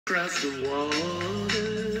across the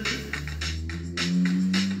water,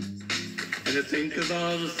 and I think of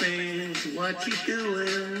all the things, what you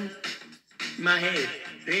doing. My head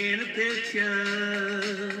paint a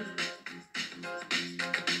picture.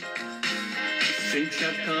 Since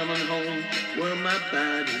I've come on home, well, my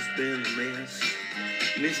body's been a mess.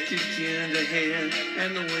 Missed your ginger hair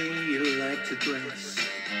and the way you like to dress.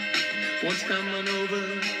 Won't you come on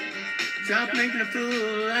over, stop making a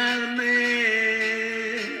fool out of me.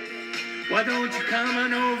 Why don't you come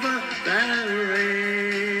on over,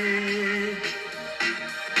 Valerie?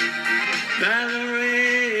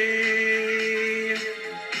 Valerie,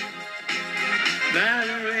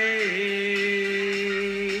 Valerie,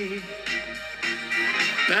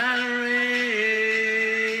 Valerie.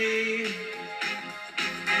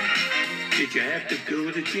 Did you have to go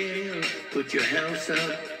to jail? Put your house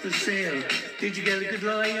up for sale? Did you get a good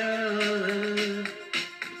lawyer?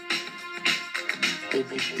 Hope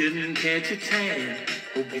you didn't catch a tan.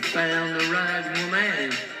 Hope you found the right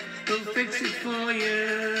woman who'll fix it for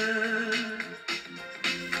you.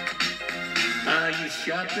 Are you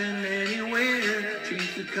shopping anywhere?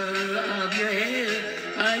 Change the color of your hair.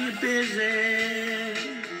 Are you busy?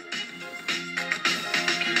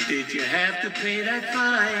 Did you have to pay that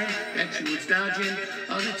fine that you was dodging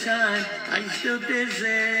all the time? Are you still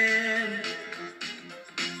dizzy?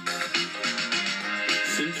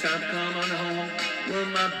 Since I've come on home, well,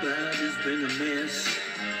 my body's been a mess.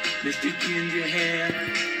 Missed your ginger hair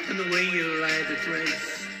and the way you like to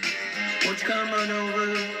dress. Won't you come on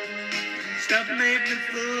over? Stop making a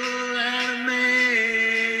fool out of me.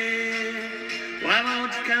 Why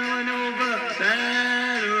won't you come on over,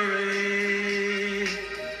 Valerie?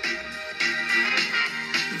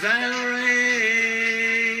 Valerie,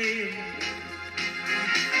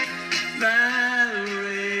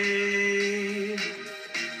 Valerie,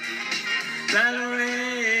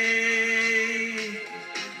 Valerie.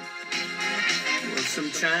 Well,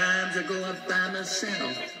 sometimes I go up by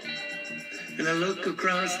myself and I look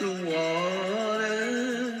across the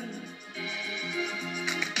water,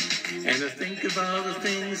 and I think of all the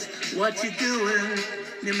things, what you're doing.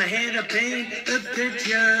 In my head I paint a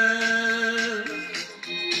picture.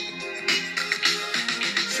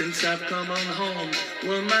 Since I've come on home,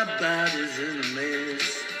 well, my body's in a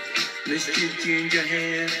mess. Missed your ginger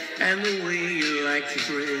hair and the way you like to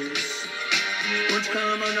dress. Won't you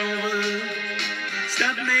come on over?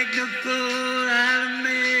 Stop making a fool out of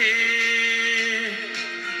me.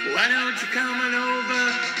 Why don't you come on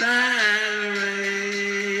over, Valerie?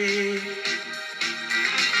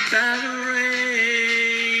 Valerie,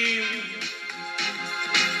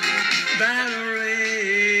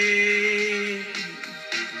 Valerie,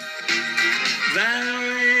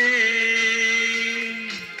 Valerie,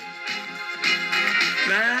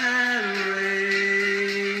 Valerie,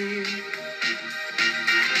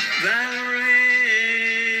 Valerie,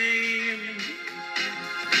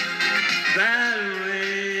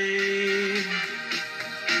 Valerie,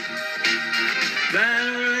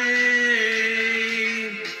 Valerie.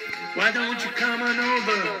 Why don't you come on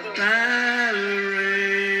over, Valerie?